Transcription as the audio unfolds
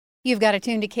You've got it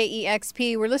tuned to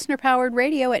KEXP. We're listener-powered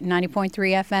radio at 90.3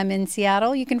 FM in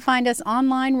Seattle. You can find us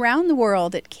online around the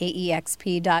world at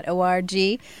kexp.org.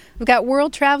 We've got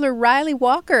world traveler Riley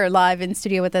Walker live in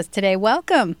studio with us today.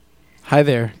 Welcome. Hi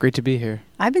there. Great to be here.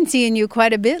 I've been seeing you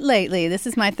quite a bit lately. This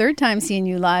is my third time seeing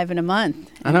you live in a month.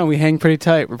 I know. We hang pretty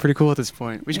tight. We're pretty cool at this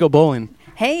point. We should go bowling.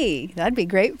 Hey, that'd be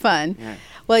great fun. Yeah.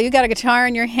 Well, you got a guitar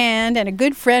in your hand and a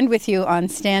good friend with you on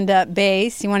stand-up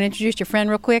bass. You want to introduce your friend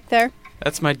real quick there?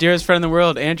 That's my dearest friend in the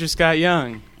world, Andrew Scott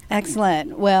Young.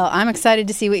 Excellent. Well, I'm excited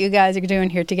to see what you guys are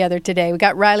doing here together today. We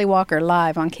got Riley Walker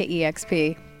live on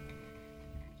KEXP.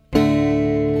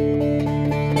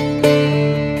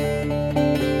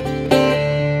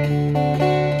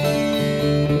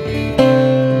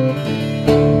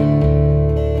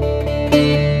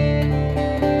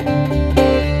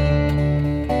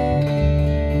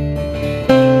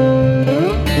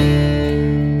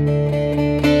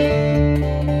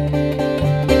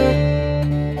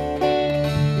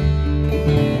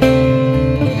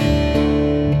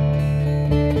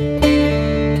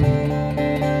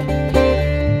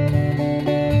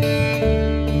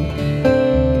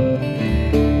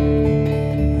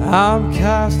 I'm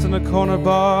cast in a corner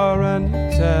bar and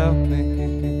you tell me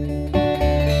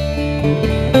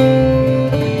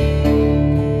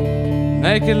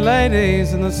naked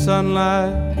ladies in the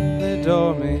sunlight, they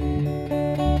adore me.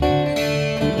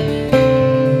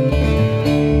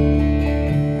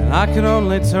 And I can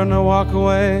only turn and walk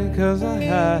away 'cause I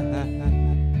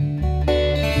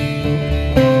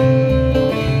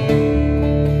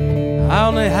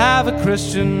only have a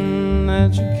Christian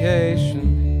education.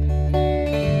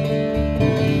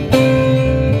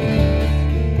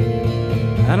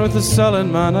 And with a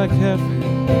sullen mind I care for you,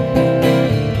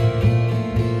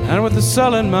 and with a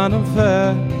sullen mind I'm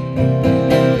fair,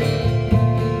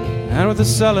 and with a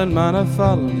sullen mind I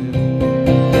follow you,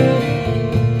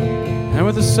 and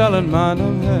with a sullen mind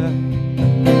I'm here.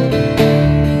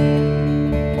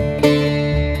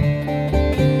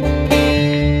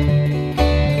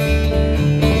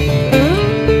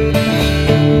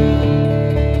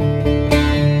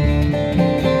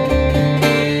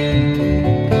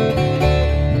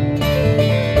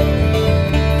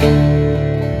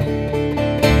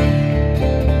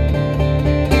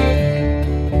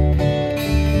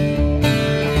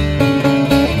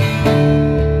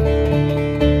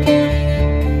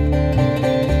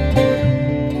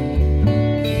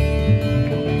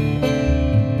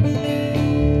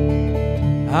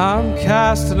 I'm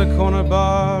cast in a corner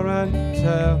bar and you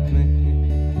tell me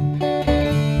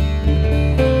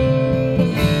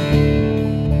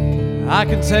I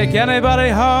can take anybody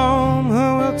home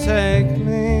who will take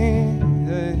me,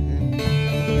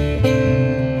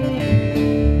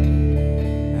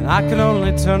 and I can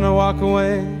only turn and walk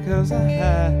away 'cause I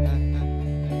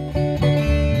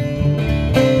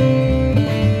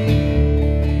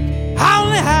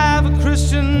only have a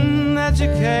Christian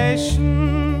education.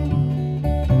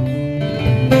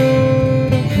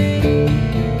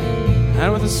 And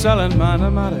with a sullen mind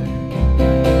I'm out of here,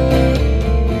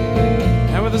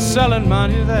 and with a sullen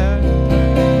mind you're there,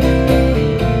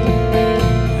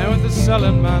 and with a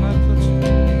sullen mind I put you,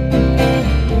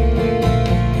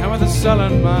 and with a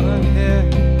sullen mind I'm here.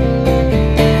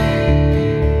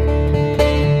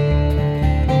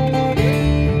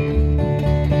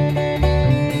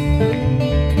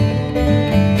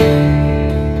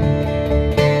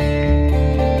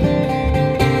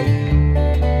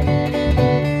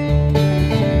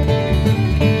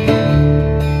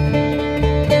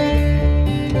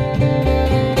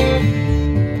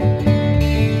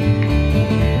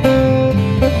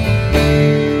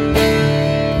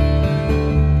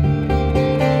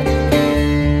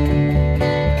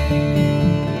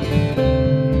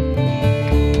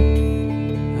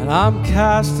 I'm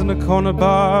cast in a corner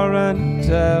bar and you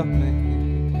tell me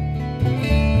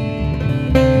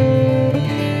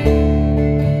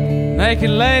naked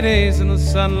ladies in the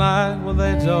sunlight, will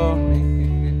they adore me?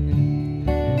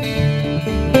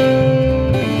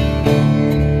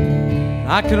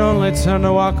 I can only turn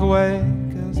to walk away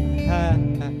 'cause I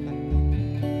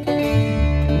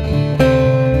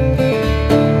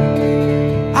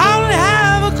only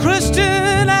have a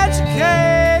Christian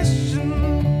education.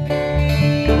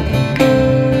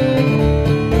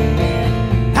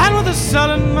 And with a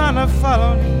sullen mind I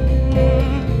follow,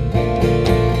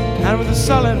 and with a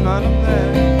sullen mind I'm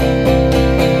there,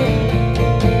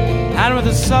 and with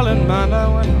a sullen mind I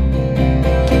went home,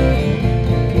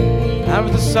 and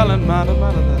with a sullen mind I'm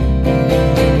out of there.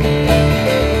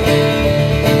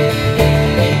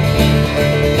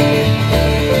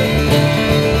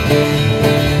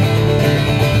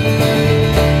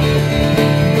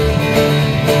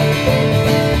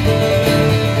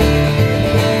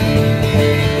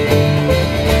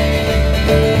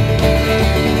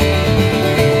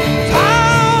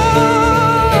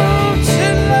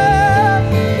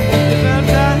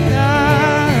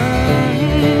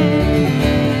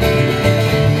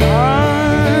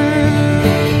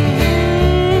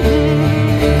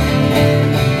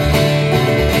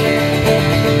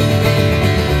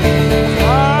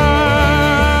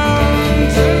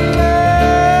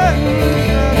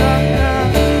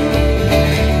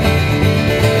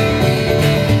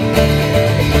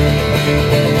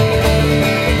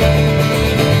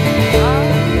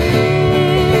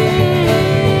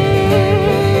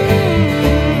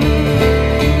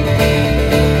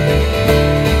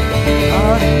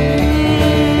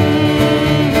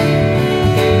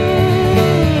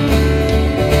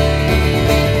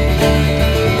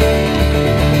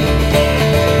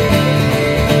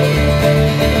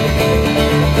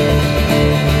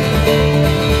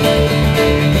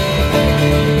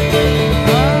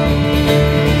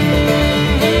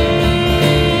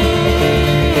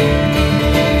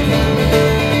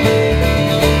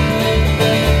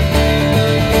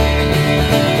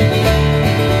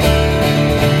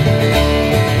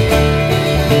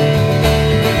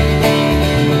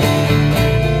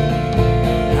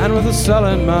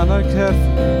 sullen man I cared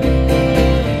for,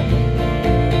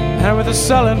 and with a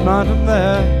sullen man I'm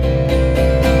there,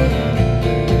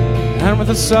 and with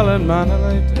a sullen man I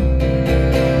lay down,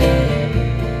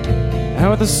 and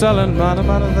with a sullen man I'm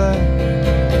out of there.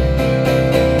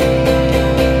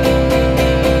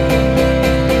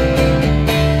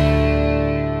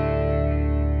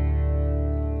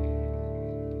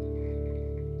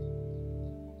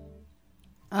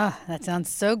 Ah, that sounds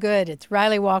so good. It's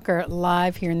Riley Walker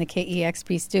live here in the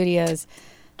KEXP studios.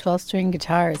 12-string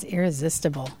guitar is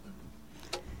irresistible.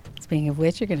 Speaking of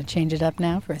which, you're going to change it up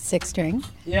now for a 6-string.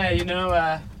 Yeah,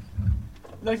 I'd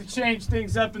like to change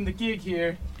things up in the gig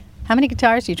here. How many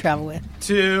guitars do you travel with?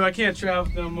 2. I can't travel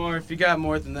with no more. If you got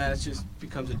more than that, it just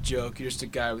becomes a joke. You're just a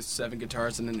guy with 7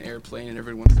 guitars in an airplane and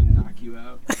everyone wants to knock you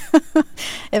out.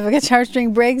 If a guitar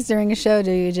string breaks during a show,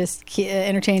 do you just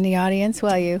entertain the audience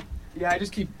while you... Yeah, I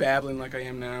just keep babbling like I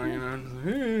am now,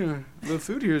 Hey, the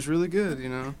food here is really good,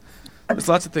 There's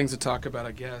lots of things to talk about,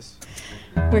 I guess.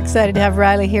 We're excited to have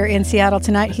Riley here in Seattle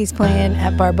tonight. He's playing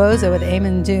at Barboza with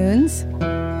Amon Dunes.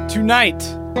 Tonight.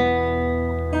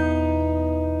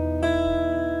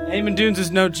 Amon Dunes is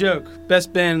no joke.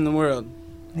 Best band in the world.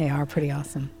 They are pretty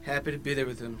awesome. Happy to be there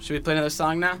with them. Should we play another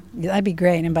song now? That'd be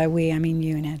great. And by we, I mean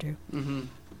you and Andrew. Mm-hmm.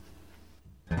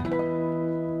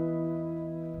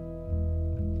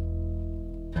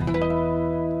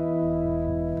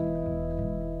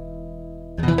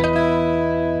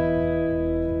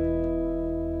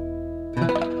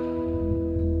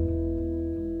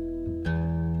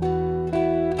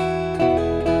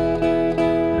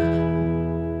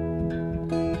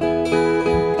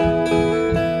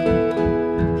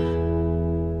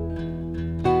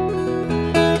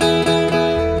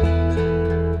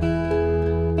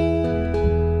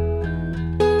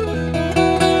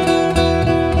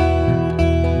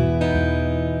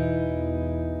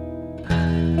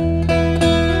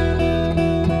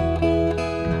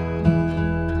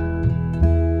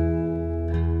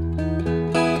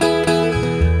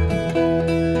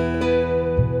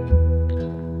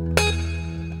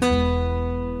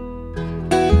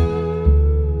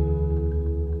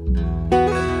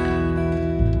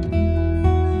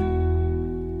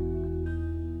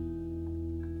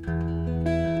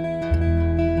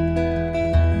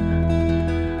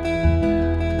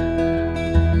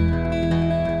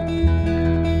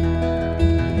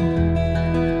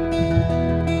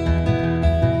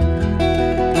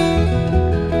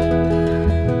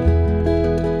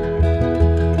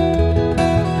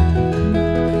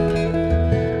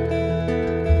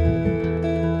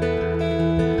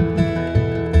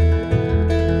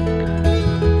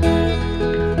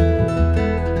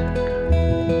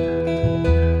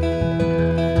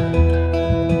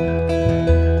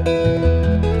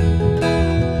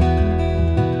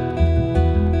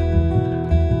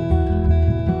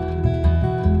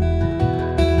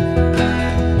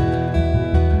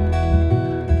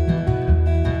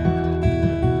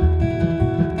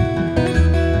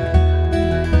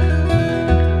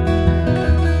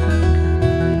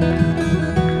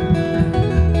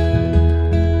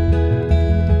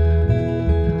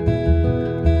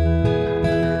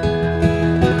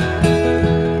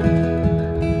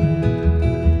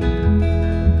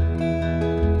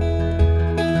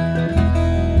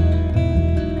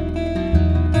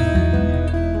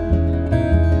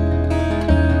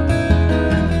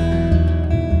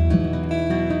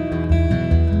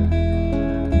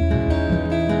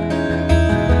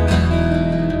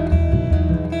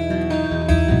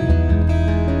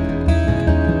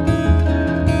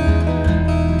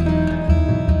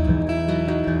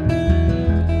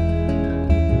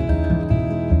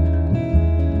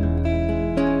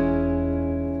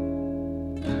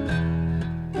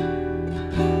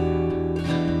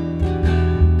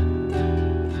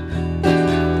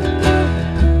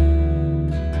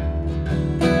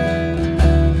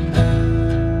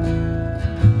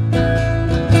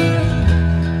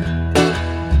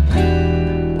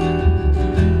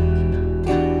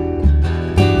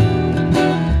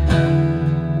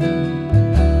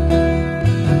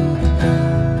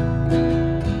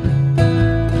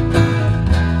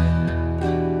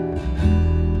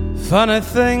 Funny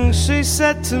thing she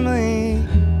said to me,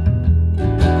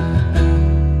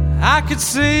 I could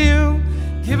see you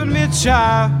giving me a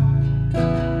child.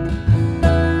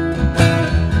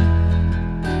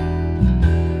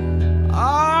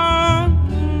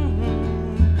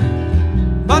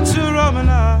 But you're Roman,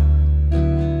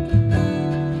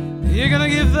 you're gonna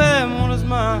give them what is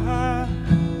mine.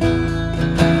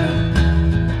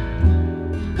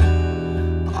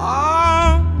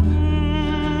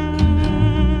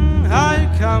 How you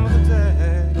come with the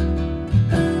day,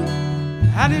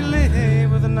 and he lives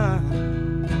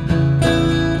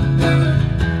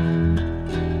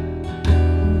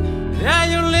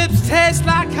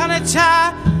kind of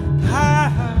child.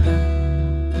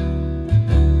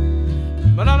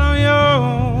 But I know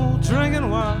you're drinking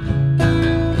wine,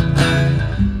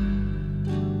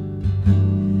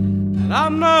 and I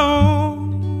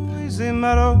know Easy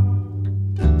Meadow.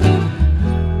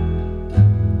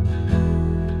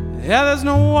 Yeah, there's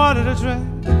no water to drink.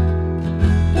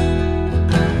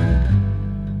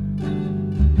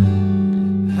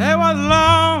 Hey, what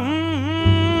long-faced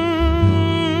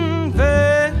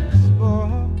boy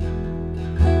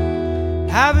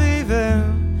have you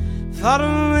even thought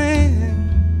of me?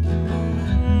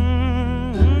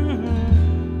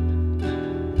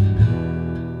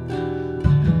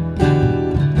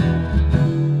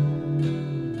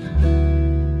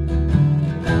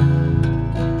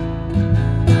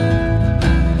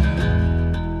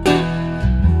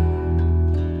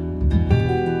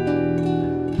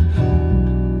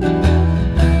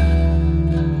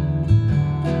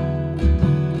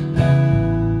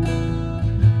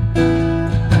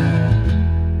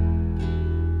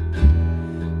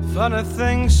 Funny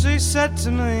thing she said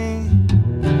to me,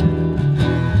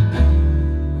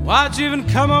 why'd you even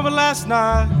come over last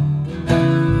night?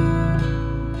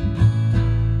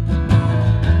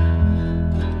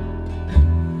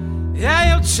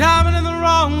 Yeah, you're charming in the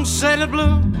wrong shade of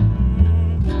blue.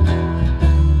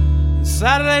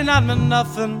 Saturday night meant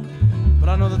nothing, but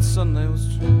I know that Sunday was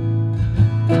true.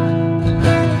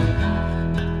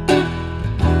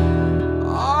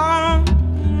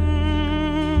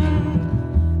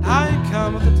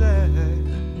 With the day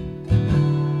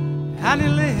and you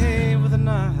leave with the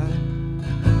night.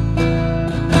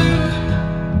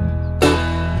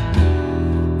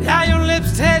 Yeah, your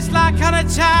lips taste like honey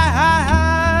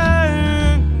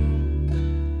child,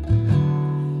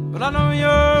 but I know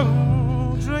you're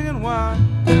drinking wine,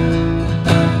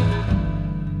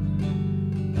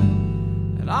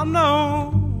 and I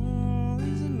know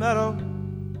Easy Meadow.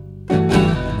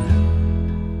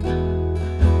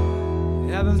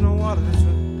 Yeah, there's no water to drink.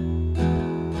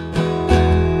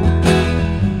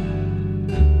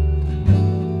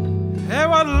 Hey,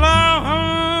 what long-faced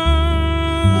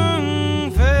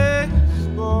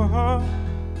boy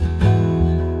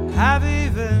have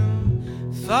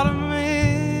even thought of me?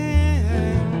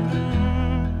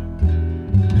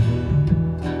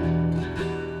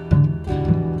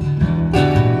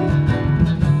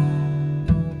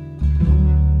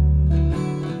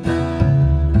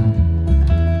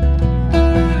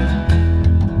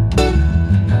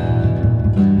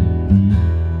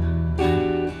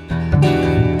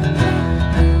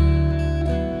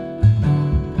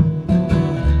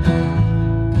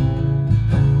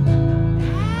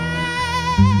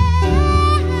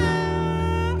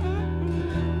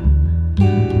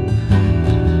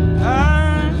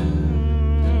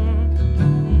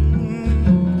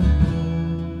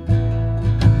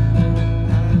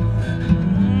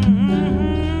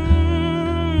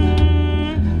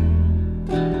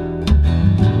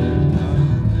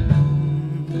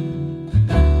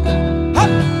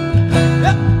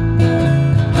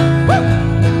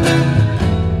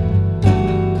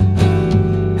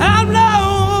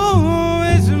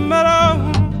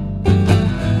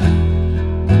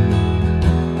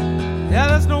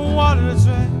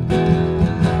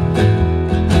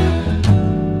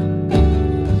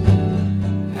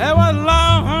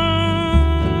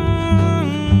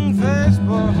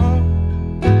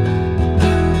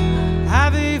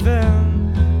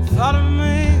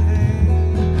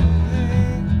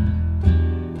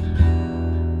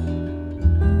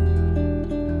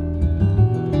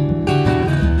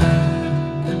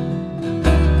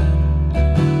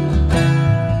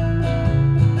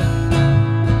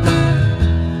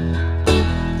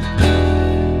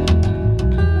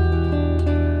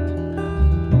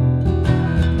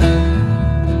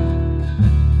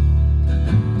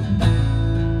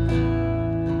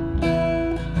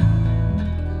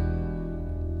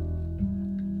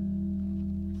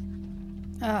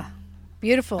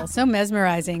 Beautiful, so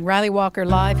mesmerizing. Riley Walker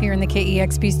live here in the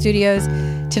KEXP studios.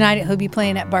 Tonight he'll be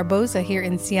playing at Barboza here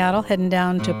in Seattle, heading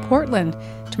down to Portland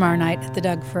tomorrow night at the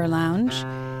Doug Fir Lounge.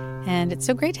 And it's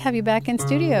so great to have you back in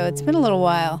studio. It's been a little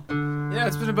while. Yeah,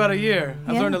 it's been about a year.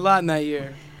 I've learned a lot in that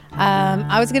year.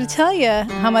 I was going to tell you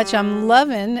how much I'm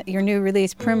loving your new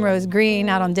release, Primrose Green,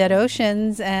 out on Dead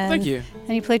Oceans. And, thank you.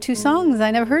 And you play two songs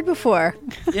I never heard before.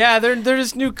 Yeah, they're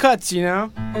just new cuts, you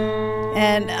know?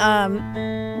 And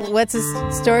what's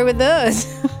the story with those?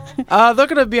 They're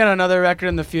going to be on another record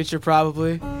in the future,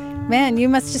 probably. Man, you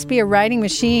must just be a writing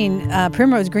machine.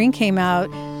 Primrose Green came out,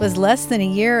 was less than a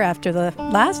year after the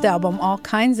last album, All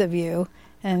Kinds of You,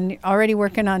 and already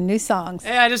working on new songs.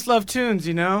 Hey, I just love tunes,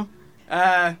 you know?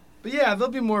 But yeah,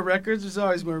 there'll be more records. There's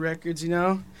always more records, you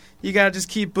know? You gotta just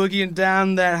keep boogieing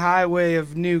down that highway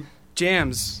of new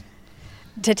jams.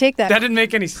 To take that. That didn't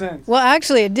make any sense. Well,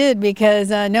 actually, it did, because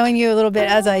knowing you a little bit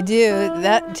as I do,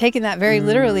 that taking that very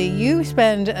literally, you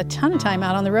spend a ton of time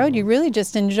out on the road. You really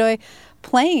just enjoy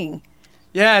playing.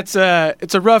 Yeah, it's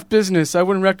a rough business. I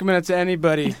wouldn't recommend it to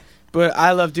anybody, but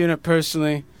I love doing it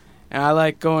personally, and I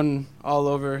like going all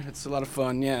over. It's a lot of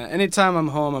fun. Yeah, anytime I'm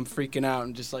home, I'm freaking out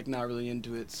and just like not really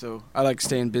into it. So I like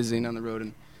staying busy and on the road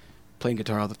and playing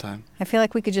guitar all the time. I feel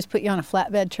like we could just put you on a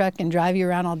flatbed truck and drive you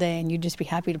around all day, and you'd just be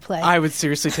happy to play. I would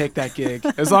seriously take that gig,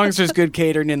 as long as there's good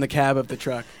catering in the cab of the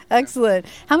truck. Excellent.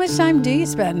 How much time do you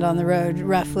spend on the road,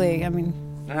 roughly? I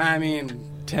mean,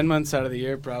 10 months out of the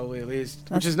year, probably, at least,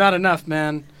 which is not enough,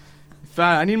 man. If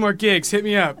I need more gigs, hit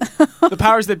me up. The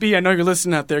powers that be, I know you're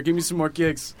listening out there. Give me some more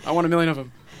gigs. I want 1 million of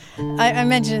them. I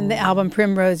mentioned the album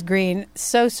Primrose Green,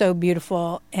 so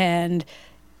beautiful, and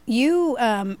you...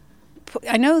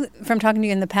 I know from talking to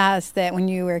you in the past that when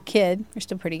you were a kid, you're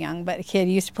still pretty young, but a kid,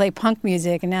 you used to play punk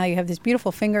music, and now you have this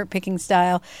beautiful finger-picking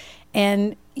style.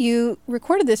 And you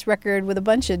recorded this record with a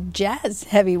bunch of jazz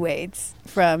heavyweights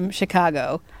from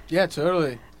Chicago. Yeah,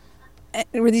 totally.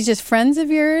 Were these just friends of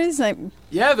yours?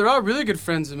 Yeah, they're all really good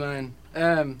friends of mine.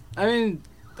 I mean,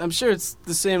 I'm sure it's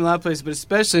the same in a lot of places, but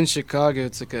especially in Chicago,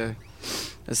 it's like a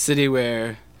city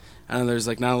where... I don't know, there's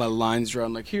like not a lot of lines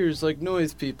drawn. Like, here's like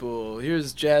noise people,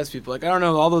 here's jazz people. Like, I don't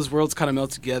know, all those worlds kind of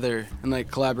melt together, and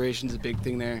like collaboration's a big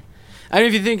thing there. I mean,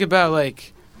 if you think about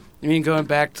like, going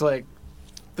back to like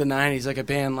the 90s, like a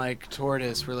band like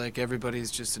Tortoise, where like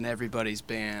everybody's just an everybody's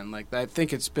band. Like, I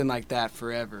think it's been like that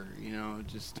forever,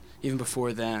 just even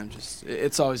before then. Just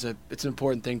it's always it's an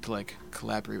important thing to like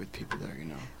collaborate with people there,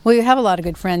 Well, you have a lot of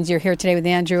good friends. You're here today with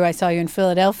Andrew. I saw you in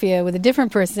Philadelphia with a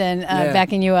different person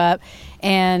backing you up.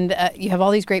 And you have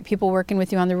all these great people working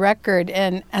with you on the record.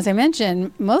 And as I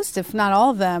mentioned, most, if not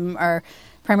all of them, are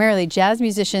primarily jazz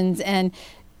musicians. And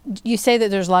you say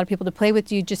that there's a lot of people to play with.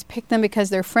 Do you just pick them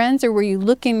because they're friends, or were you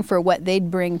looking for what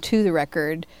they'd bring to the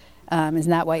record?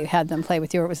 Isn't that why you had them play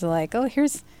with you? Or it was like, oh,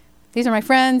 these are my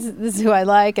friends, this is who I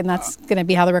like, and that's going to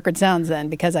be how the record sounds then,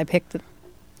 because I picked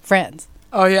friends.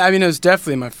 Oh, yeah, I mean, it was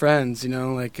definitely my friends,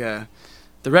 the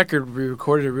record, we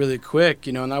recorded it really quick,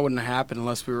 and that wouldn't have happened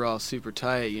unless we were all super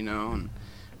tight, and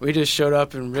we just showed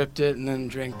up and ripped it and then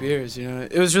drank beers,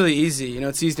 It was really easy,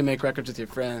 it's easy to make records with your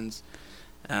friends,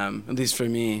 at least for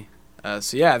me.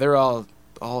 So, yeah, they're all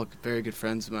very good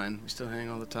friends of mine. We still hang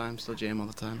all the time, still jam all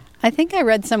the time. I think I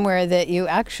read somewhere that you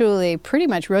actually pretty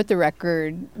much wrote the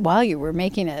record while you were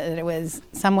making it, that it was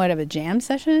somewhat of a jam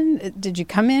session. Did you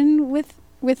come in with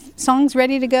songs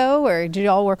ready to go, or did you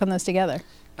all work on those together?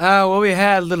 Well, we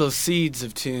had little seeds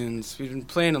of tunes. We've been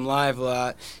playing them live a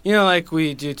lot. Like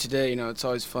we do today, it's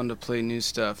always fun to play new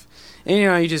stuff.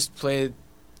 And, you just play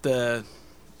those,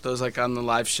 like, on the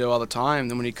live show all the time.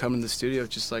 Then when you come in the studio,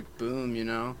 it's just like, boom,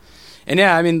 And,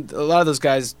 yeah, I mean, a lot of those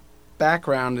guys'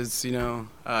 background is,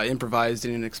 improvised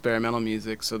and experimental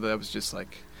music. So that was just,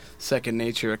 like, second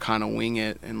nature to kind of wing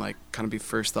it and, like, kind of be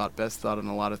first thought, best thought on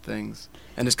a lot of things.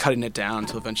 And just cutting it down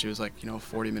until eventually it was, like, a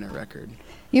 40-minute record.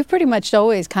 You've pretty much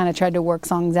always kind of tried to work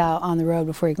songs out on the road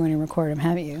before you go in and record them,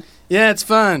 haven't you? Yeah, it's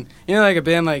fun. Like a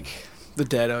band like The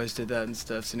Dead always did that and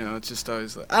stuff. So, it's just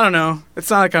always like, I don't know. It's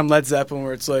not like I'm Led Zeppelin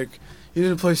where it's like, you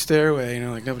didn't play Stairway.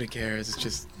 Like nobody cares.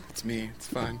 It's me. It's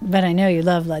fun. But I know you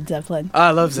love Led Zeppelin.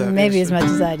 I love Zepp. Maybe yeah, as much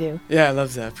as I do. Yeah, I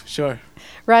love Zepp. Sure.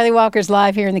 Riley Walker's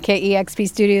live here in the KEXP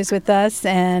studios with us.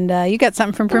 And you got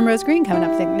something from Primrose Green coming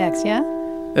up next, yeah?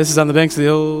 This is On the Banks of the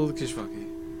Old Kishwaukee.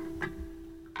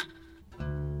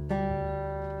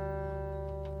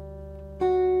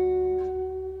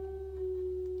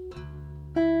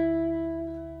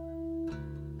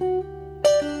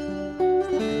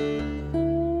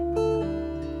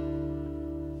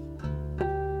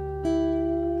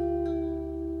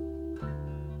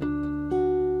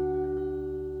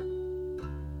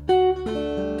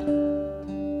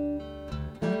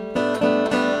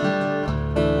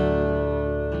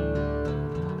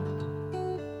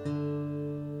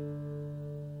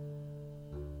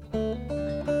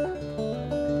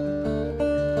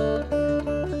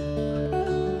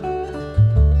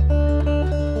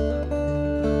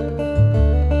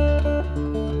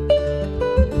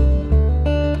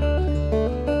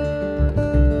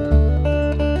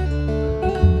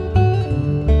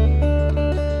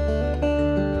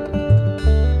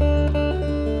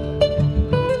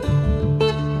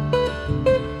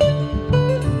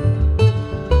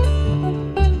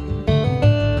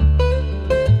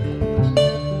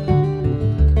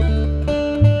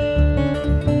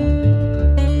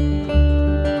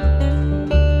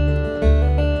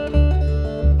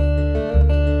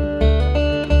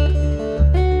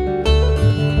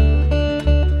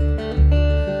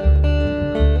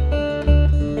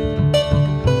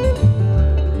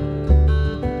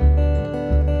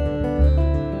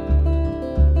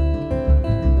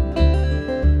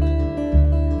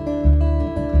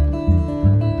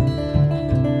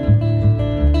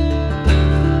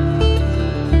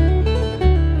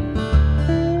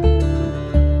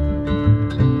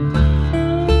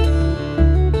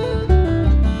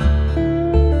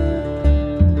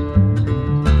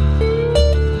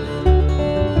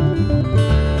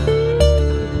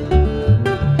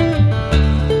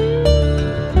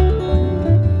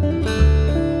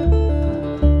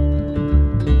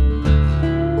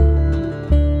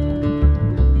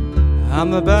 On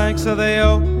the banks of the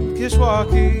old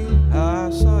Kishwaukee,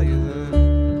 I saw you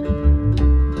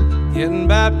there, getting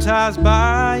baptized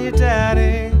by your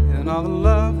daddy, and all the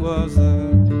love was there.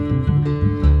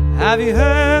 Have you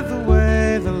heard the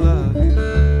way they love you?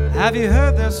 Have you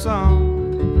heard their song?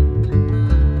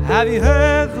 Have you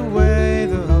heard the way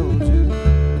they hold you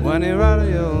when you're out of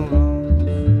your wrongs?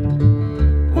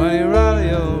 When you're out of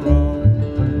your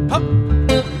wrongs. Hup!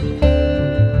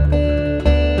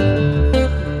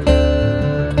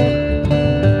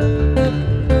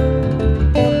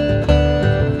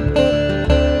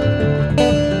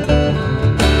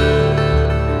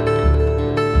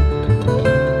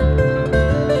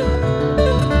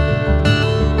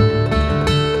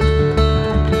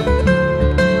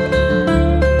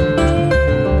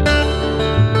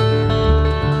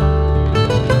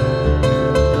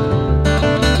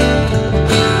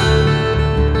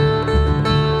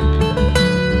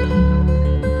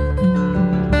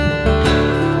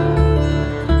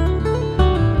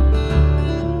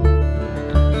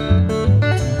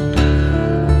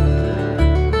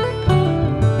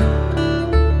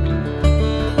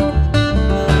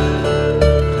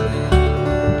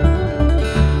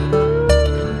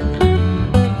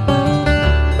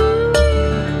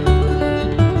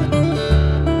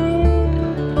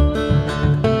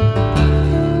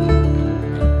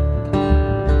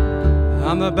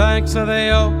 So the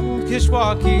old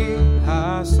Kishwaukee,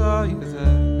 I saw you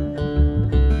there,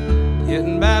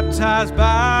 getting baptized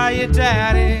by your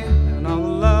daddy, and all the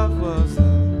love was there.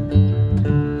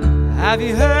 Have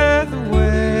you heard the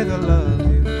way they love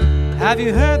you? Have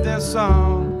you heard their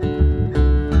song?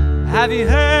 Have you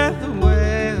heard the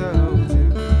way they hold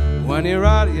you when you're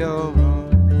out of your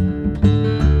wrongs?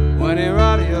 When you're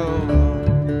out of your wrongs.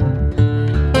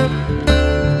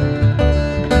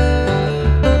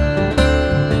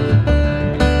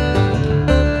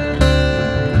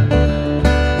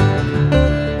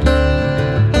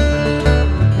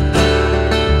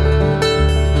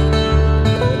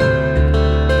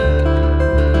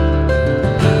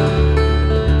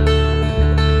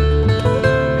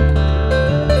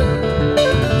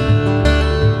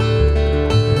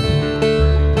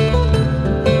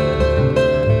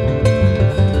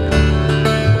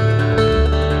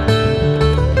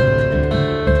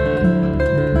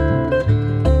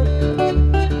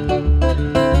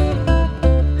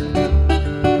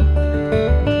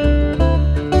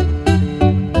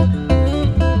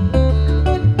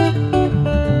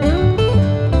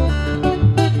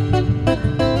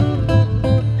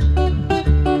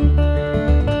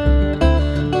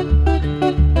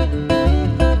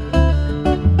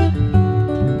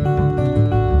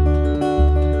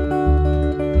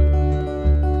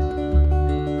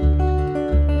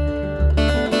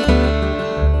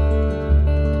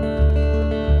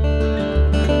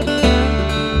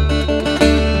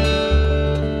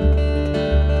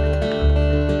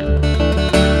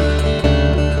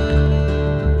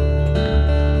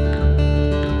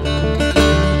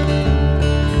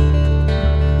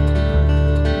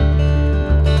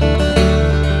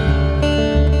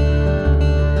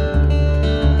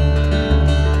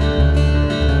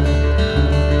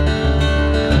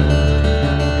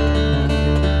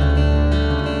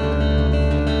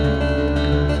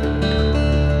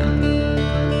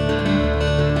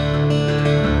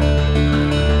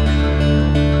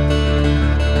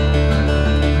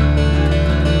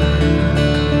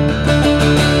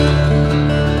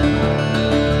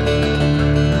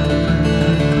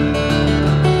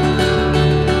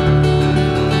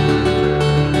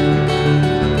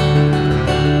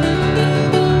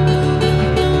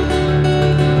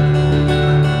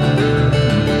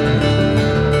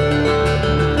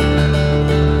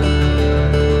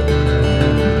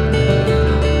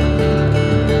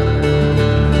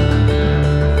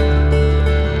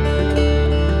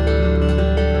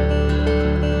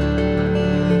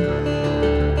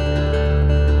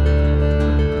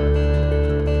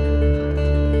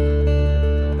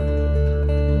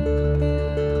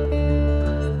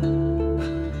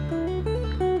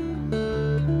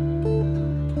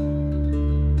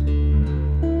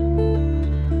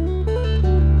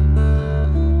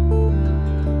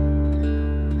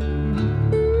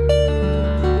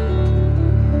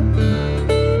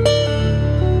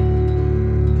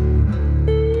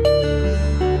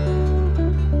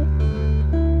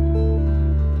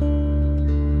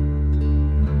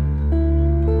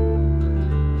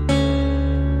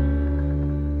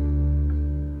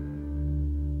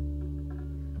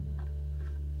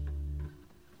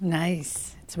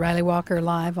 Nice. It's Riley Walker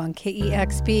live on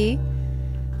KEXP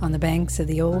on the banks of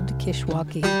the old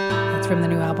Kishwaukee. That's from the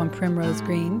new album Primrose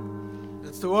Green.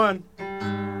 That's the one.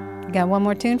 You got one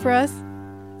more tune for us?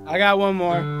 I got one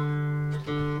more.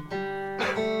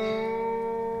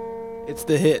 It's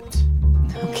the hit.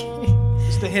 Okay.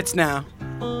 It's the hits now.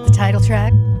 The title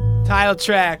track. Title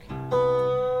track.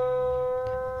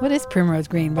 What is Primrose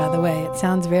Green, by the way? It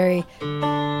sounds very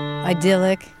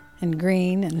idyllic and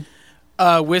green and...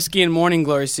 Whiskey and morning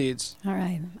glory seeds. All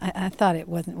right. I thought it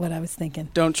wasn't what I was thinking.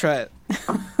 Don't try it.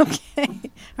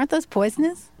 Okay. Aren't those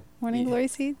poisonous, morning glory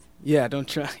seeds? Yeah, don't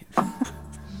try it.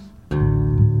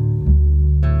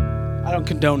 I don't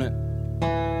condone it.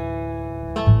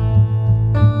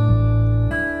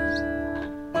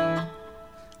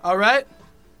 All right.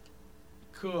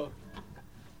 Cool.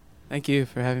 Thank you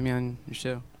for having me on your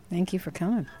show. Thank you for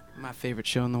coming. My favorite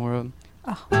show in the world.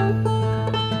 Oh.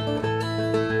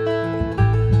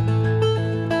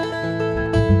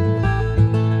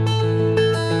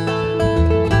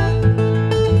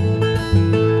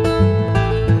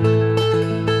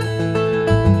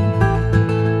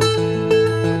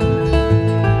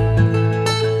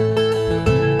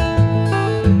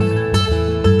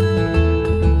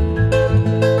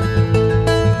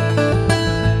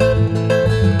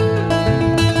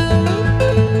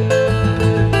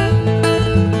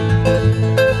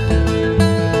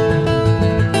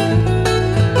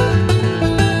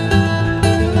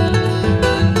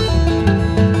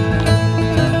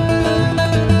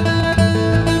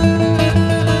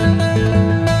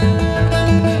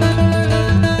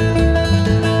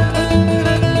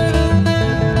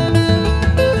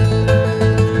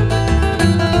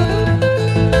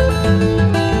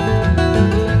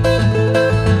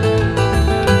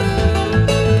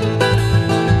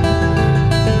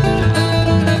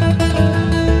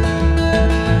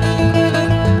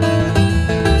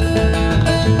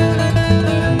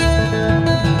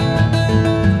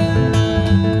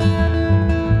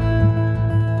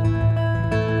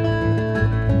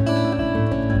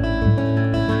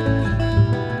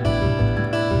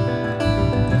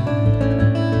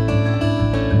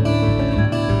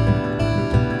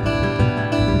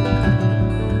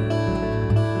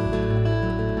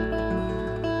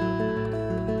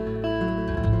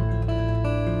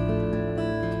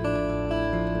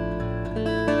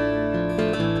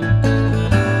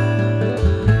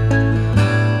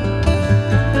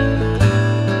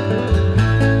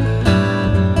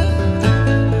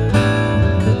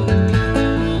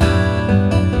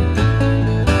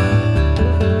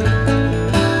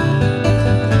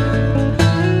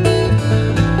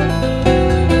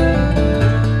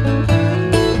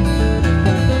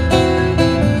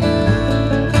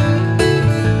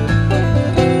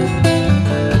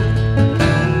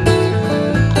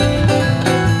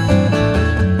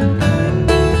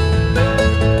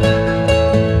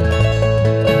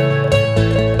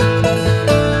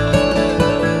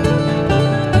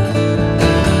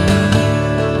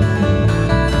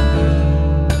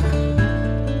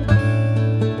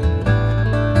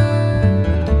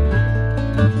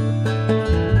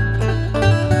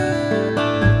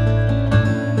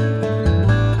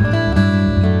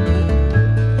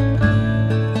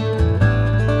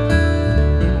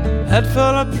 Head full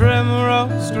of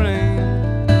primrose green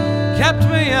kept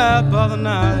me up all the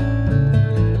night.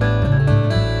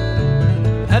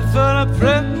 Head full of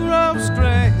primrose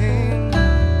green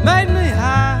made me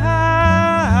high.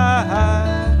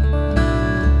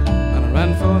 And I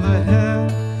ran for the hill,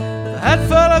 the head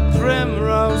full of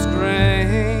primrose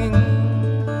green.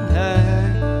 Yeah.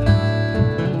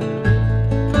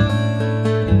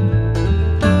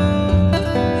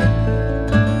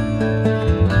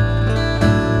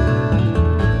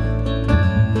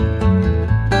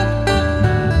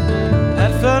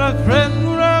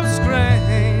 Primrose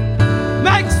green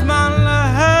makes my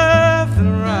love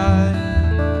right.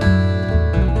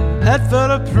 Head full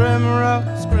of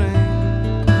primrose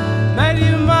green made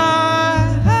you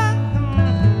mine.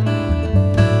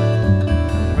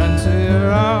 Run to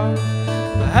your arms, a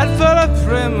head full of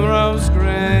primrose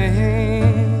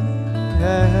green.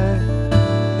 Yeah.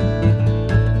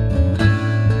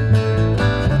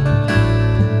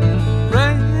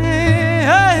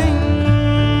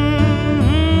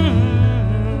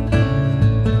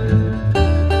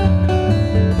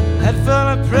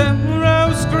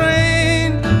 Primrose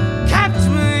green kept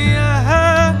me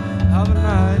up all the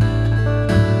night.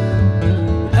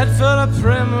 Head full of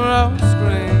primrose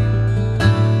green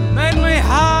made me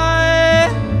high,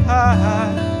 high,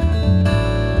 high.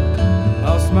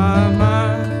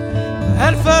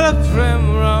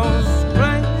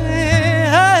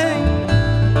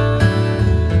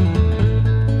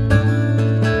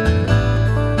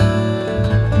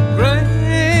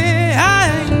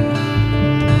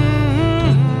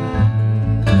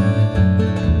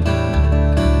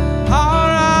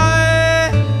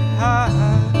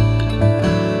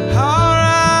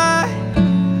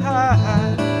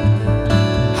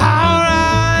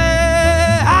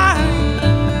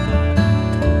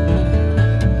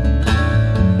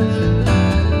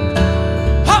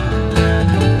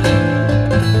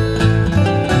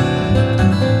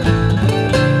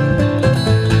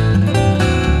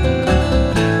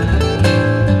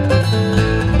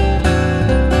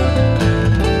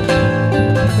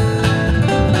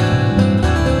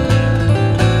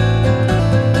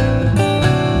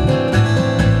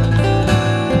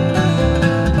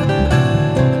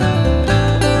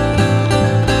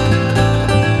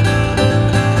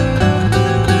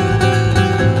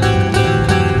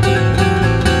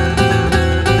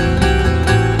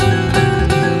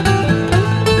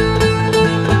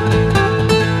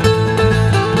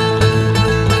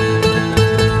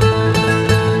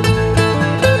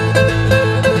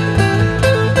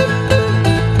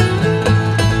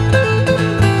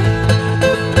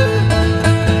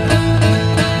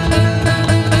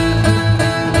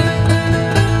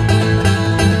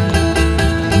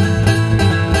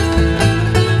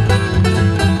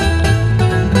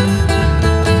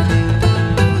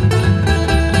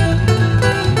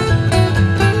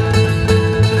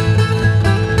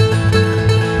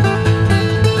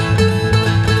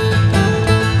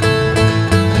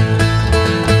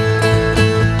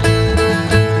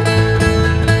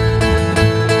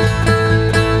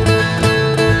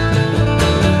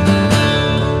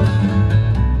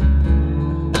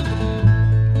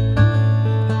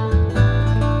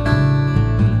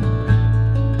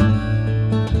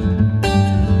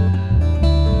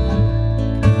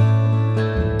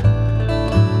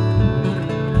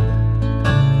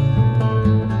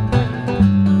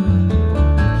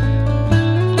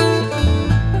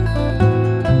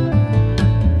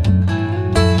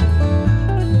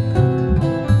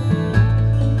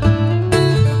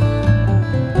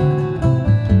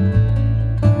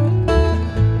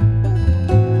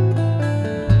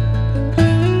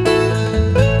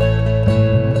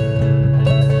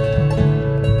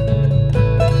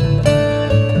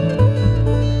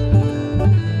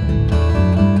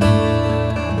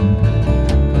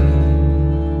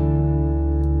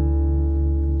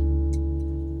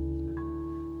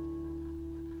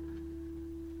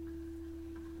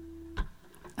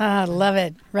 I love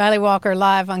it. Riley Walker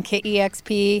live on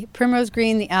KEXP. Primrose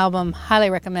Green, the album, highly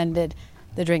recommended.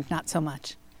 The drink, not so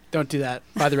much. Don't do that.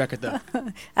 Buy the record, though.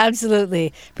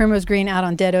 Absolutely. Primrose Green out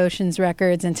on Dead Oceans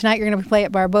Records. And tonight you're going to play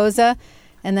at Barboza.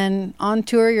 And then on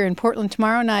tour, you're in Portland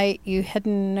tomorrow night. You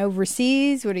heading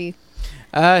overseas? What are you?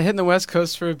 Hitting the West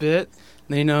Coast for a bit.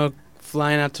 Then,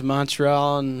 flying out to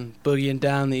Montreal and boogieing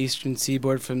down the eastern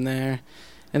seaboard from there.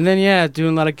 And then,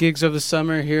 doing a lot of gigs over the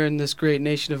summer here in this great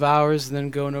nation of ours, and then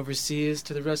going overseas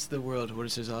to the rest of the world,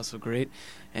 which is also great.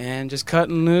 And just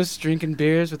cutting loose, drinking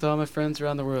beers with all my friends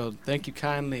around the world. Thank you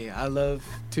kindly. I love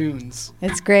tunes.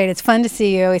 It's great. It's fun to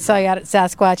see you. We saw you out at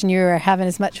Sasquatch, and you were having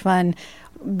as much fun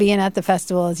being at the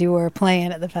festival as you were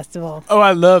playing at the festival. Oh,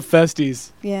 I love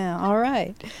festies. Yeah, all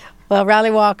right. Well,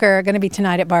 Riley Walker going to be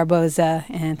tonight at Barboza.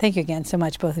 And thank you again so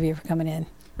much, both of you, for coming in.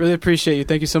 Really appreciate you.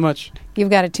 Thank you so much. You've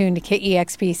got it tuned to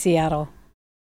KEXP Seattle.